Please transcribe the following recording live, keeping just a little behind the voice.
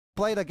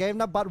play the game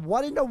now, but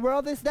what in the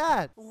world is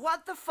that?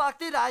 What the fuck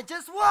did I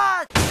just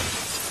watch?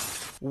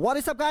 What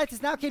is up, guys?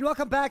 It's now Kid.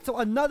 Welcome back to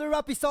another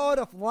episode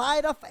of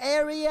Light of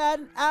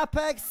Aiaran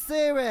Apex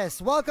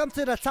series. Welcome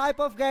to the type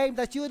of game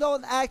that you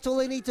don't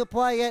actually need to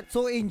play it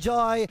to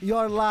enjoy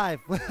your life.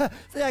 So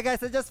yeah,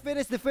 guys, I just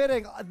finished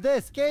defeating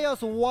this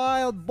Chaos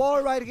Wild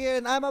Boar right here,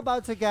 and I'm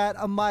about to get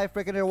my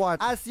freaking reward.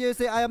 As you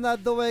see, I am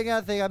not doing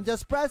anything. I'm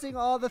just pressing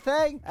all the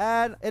thing,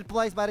 and it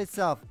plays by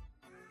itself.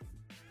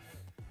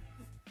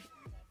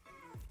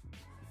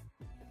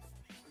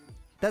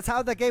 That's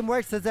how the game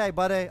works today,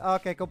 buddy.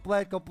 Okay,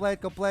 complete.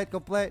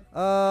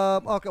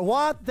 Okay,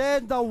 what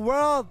in the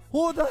world?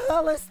 Who the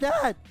hell is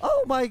that?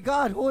 Oh my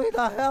god, who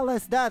the hell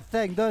is that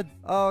thing, dude?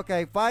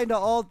 Okay, find the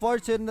old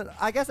fortune.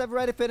 I guess I've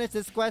already finished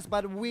this quest,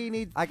 but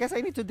I guess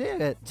I need to do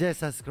it.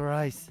 Jesus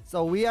Christ.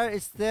 So we are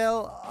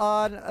still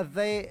on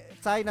the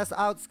China's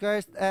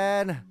outskirts,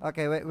 and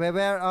okay, wait,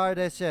 where are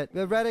this shit?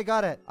 We already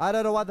got it. I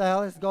don't know what the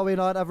hell is going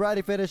on. I've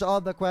already finished all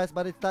the quests,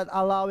 but it's not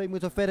allowing me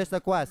to finish the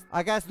quest.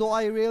 I guess, do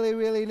I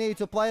really need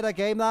to play the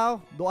game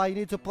now? Do I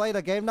need to play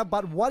the game now?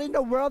 But what in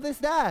the world is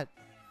that?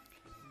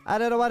 I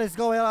don't know what is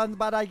going on,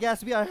 but I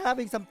guess we are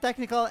having some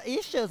technical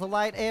issues,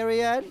 Light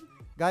Aiaran.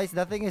 Guys,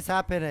 nothing is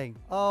happening.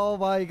 Oh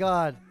my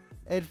god.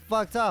 It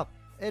fucked up.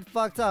 It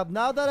fucked up.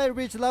 Now that I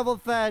reached level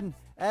 10,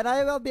 and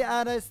I will be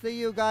honest to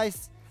you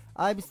guys,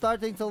 I'm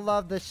starting to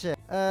love this shit.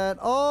 And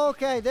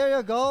okay, there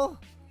you go.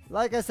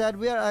 Like I said,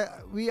 we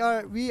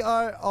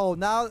are. Oh,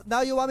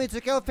 now you want me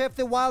to kill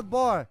 50 wild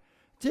boar?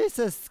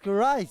 Jesus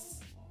Christ!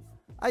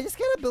 I just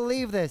cannot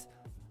believe this.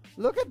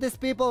 Look at these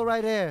people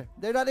right here.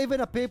 They're not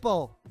even a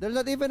people. They're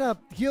not even a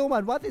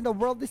human. What in the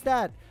world is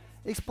that?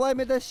 Explain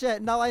me this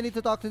shit. Now I need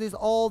to talk to this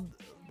old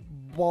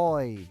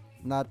boy.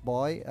 Not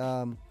boy.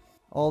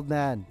 Old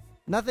man.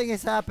 Nothing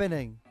is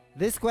happening.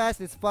 This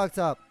quest is fucked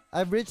up.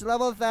 I've reached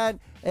level 10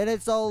 and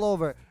it's all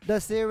over. The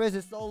series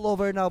is all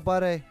over now,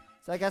 buddy.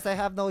 So I guess I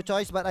have no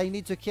choice, but I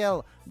need to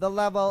kill the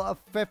level of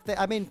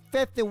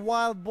 50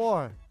 wild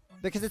boar.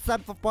 Because it's time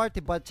for party,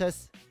 but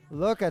just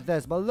look at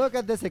this. But look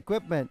at this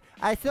equipment.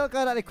 I still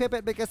cannot equip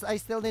it because I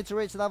still need to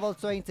reach level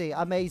 20.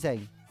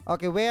 Amazing.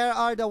 Okay, where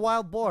are the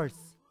wild boars?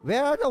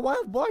 Where are the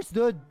wild boars,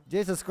 dude?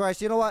 Jesus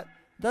Christ, you know what?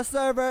 The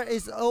server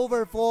is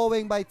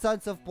overflowing by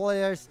tons of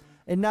players.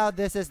 And now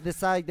this is the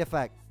side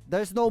effect.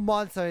 There's no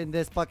monster in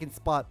this fucking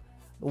spot.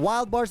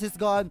 Wild boars is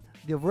gone.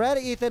 They've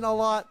already eaten a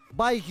lot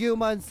by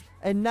humans.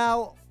 And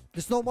now,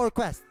 there's no more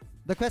quest.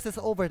 The quest is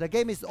over. The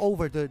game is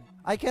over, dude.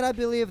 I cannot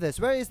believe this.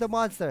 Where is the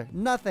monster?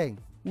 Nothing.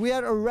 We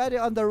are already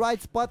on the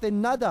right spot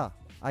in nada.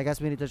 I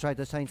guess we need to try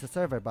to change the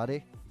server,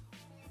 buddy.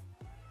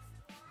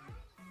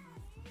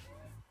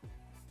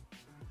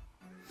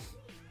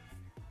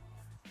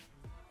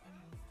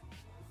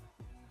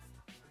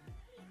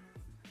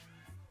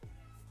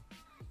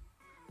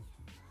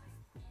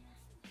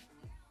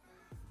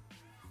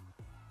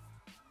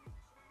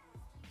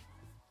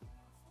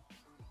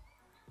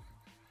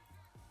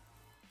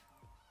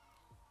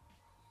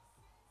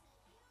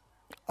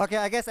 Okay,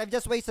 I guess I've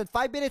just wasted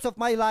 5 minutes of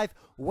my life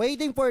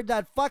waiting for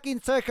that fucking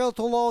circle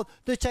to load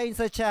to change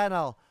the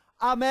channel.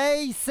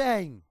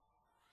 Amazing!